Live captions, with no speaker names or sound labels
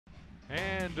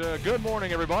And good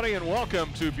morning, everybody, and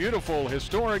welcome to beautiful,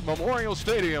 historic Memorial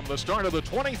Stadium, the start of the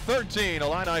 2013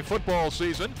 Illini football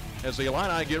season, as the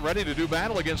Illini get ready to do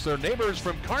battle against their neighbors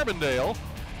from Carbondale,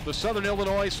 the Southern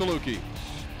Illinois Salukis.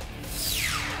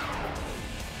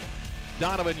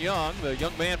 Donovan Young, the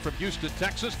young man from Houston,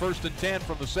 Texas, 1st and 10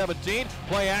 from the 17.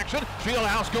 Play action,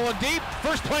 Fieldhouse going deep,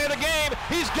 first play of the game,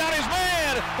 he's got his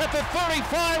man at the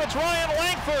 35, it's Ryan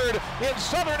Langford in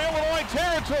Southern Illinois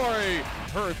territory.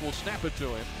 Hurth will snap it to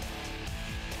him.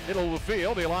 Middle of the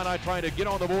field, the Illini trying to get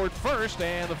on the board first,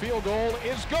 and the field goal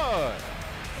is good.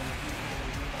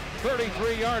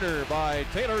 33-yarder by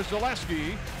Taylor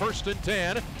Zaleski, 1st and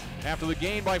 10. After the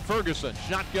gain by Ferguson.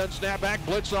 Shotgun snapback,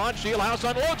 blitz on, Fieldhouse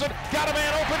unloads it, got a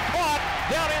man open, caught,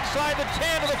 down inside the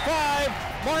 10 to the 5.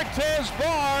 Martez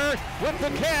Barr with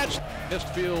the catch. Missed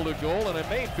field goal and a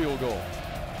made field goal.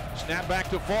 Snap back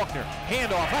to Faulkner,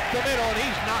 handoff up the middle, and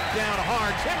he's knocked down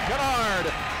hard. Tim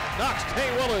Kennard knocks Tay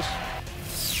Willis.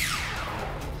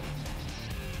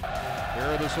 Here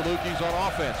are the Salukis on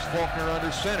offense. Faulkner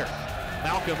under center.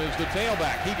 Malcolm is the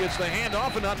tailback. He gets the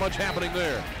handoff and not much happening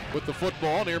there. With the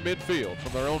football near midfield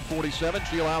from their own 47,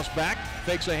 Fieldhouse back,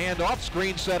 fakes a handoff,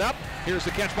 screen set up. Here's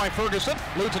the catch by Ferguson.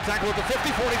 Eludes a tackle at the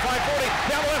 50, 45, 40.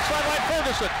 Down the left sideline,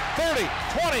 Ferguson. 30,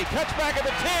 20, cuts back at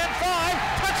the 10, 5.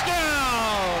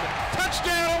 Touchdown!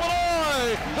 Touchdown,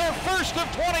 Illinois! Their first of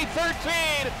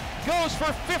 2013 goes for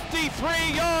 53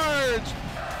 yards.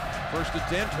 1st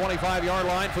and 10, 25-yard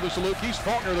line for the Salukis.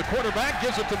 Faulkner, the quarterback,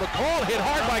 gives it to McCall. Hit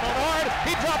hard by Kennard.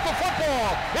 He dropped the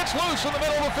football. It's loose in the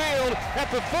middle of the field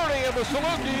at the 30 of the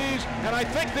Salukis, and I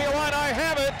think the Illini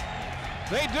have it.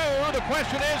 They do. The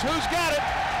question is, who's got it?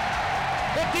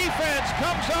 The defense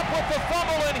comes up with the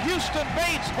fumble, and Houston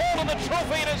Bates holding the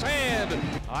trophy in his hand.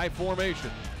 I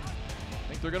formation.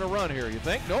 I think they're going to run here. You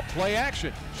think? Nope. Play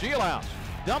action. Fieldhouse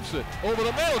dumps it over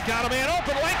the middle. Got a man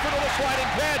open. Langford with a sliding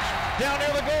catch down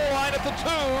near the goal line at the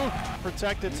 2.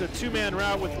 Protect. It's a two-man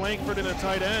route with Langford and a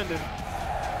tight end, and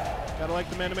gotta like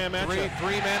the man-to-man matchup.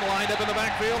 Three men lined up in the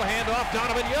backfield. Handoff.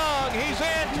 Donovan Young. He's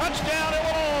in. Touchdown,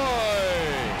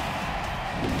 Illinois.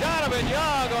 Donovan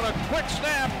Young on a quick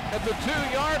snap at the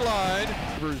 2-yard line.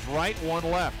 Rivers right, one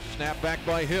left. Snap back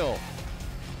by Hill.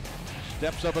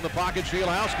 Steps up in the pocket.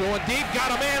 Fieldhouse going deep. Got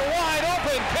a man wide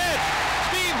open. Catch.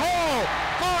 Steve Hall,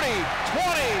 30,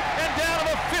 20, and down to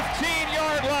the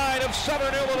 15-yard line of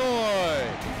Southern Illinois.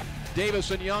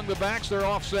 Davis and Young, the backs, they're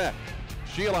offset.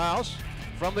 Fieldhouse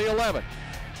from the 11.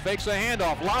 Fakes a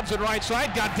handoff, lobs it right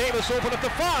side, got Davis open at the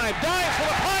 5, dives for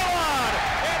the pylon,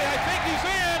 and I think he's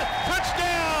in.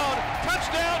 Touchdown!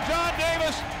 Touchdown, John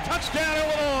Davis. Touchdown,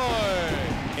 Illinois.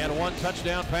 And one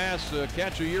touchdown pass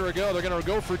catch a year ago. They're going to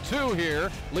go for 2 here,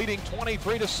 leading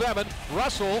 23-7.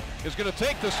 Russell is going to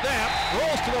take the snap,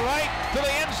 rolls to the right, to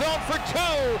the end zone for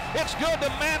 2. It's good to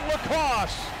Matt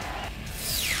Lacoste.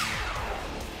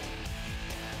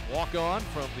 Walk on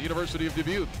from the University of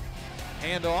Dubuque.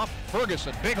 Handoff,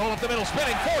 Ferguson, big hole up the middle,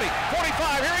 spinning, 40,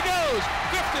 45, here he goes,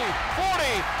 50,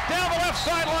 40, down the left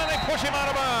sideline, they push him out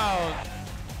of bounds.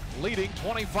 Leading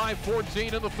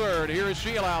 25-14 in the 3rd. Here is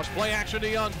Fieldhouse. Play action to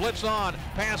Young. Blitz on.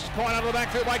 Pass caught out of the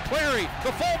backfield by Clary.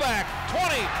 The fullback.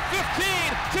 20, 15,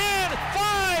 10,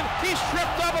 5. He's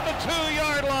tripped up at the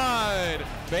 2-yard line.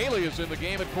 Bailey is in the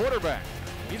game at quarterback.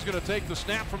 He's going to take the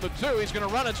snap from the 2. He's going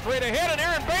to run it straight ahead, and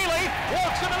Aaron Bailey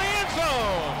walks into the end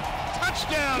zone.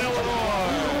 Touchdown,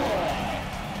 Illinois.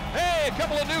 Hey, a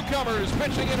couple of newcomers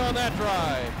pitching in on that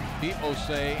drive. Pete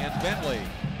Osei and Bentley.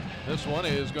 This one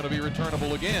is going to be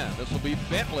returnable again. This will be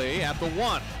Bentley at the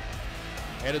 1.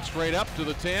 Headed straight up to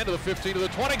the 10, to the 15, to the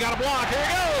 20. Got a block. Here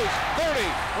he goes. 30.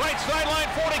 Right sideline,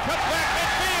 40. Cuts back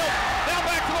midfield. Now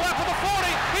back to the left of the 40.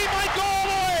 He might go all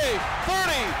the way.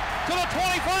 30 to the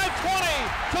 25, 20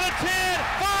 to the 10,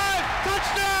 5.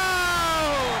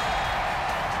 Touchdown!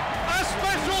 A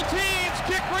special teams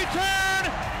kick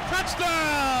return.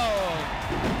 Touchdown!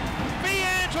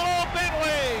 D'Angelo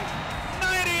Bentley.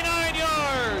 99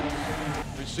 yards.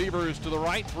 Receivers to the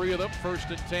right, 3 of them, 1st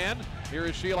and 10. Here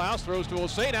is Fieldhouse, throws to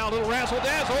Osei, now a little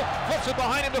razzle-dazzle, flips it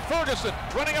behind him to Ferguson,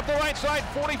 running up the right side,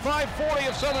 45-40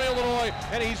 of Southern Illinois,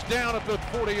 and he's down at the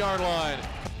 40-yard line.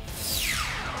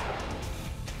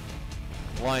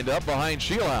 Lined up behind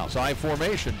Fieldhouse, I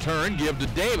formation, turn, give to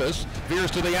Davis,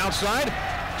 veers to the outside,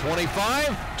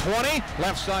 25, 20,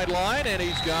 left sideline, and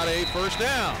he's got a first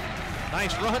down.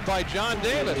 Nice run by John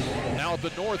Davis. Now at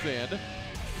the north end.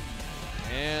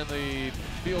 And the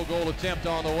field goal attempt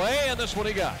on the way, and this one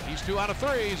he got. He's 2 out of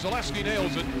 3. Zaleski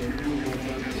nails it.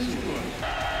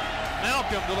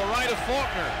 Malcolm to the right of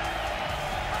Faulkner.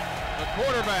 The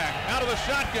quarterback out of the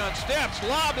shotgun, steps,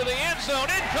 lob to the end zone,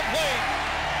 incomplete,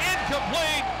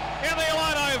 and the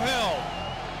Illini have held.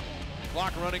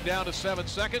 Clock running down to 7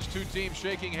 seconds. Two teams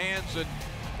shaking hands at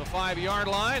the 5-yard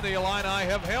line. The Illini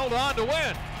have held on to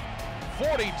win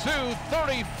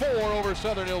 42-34 over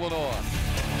Southern Illinois.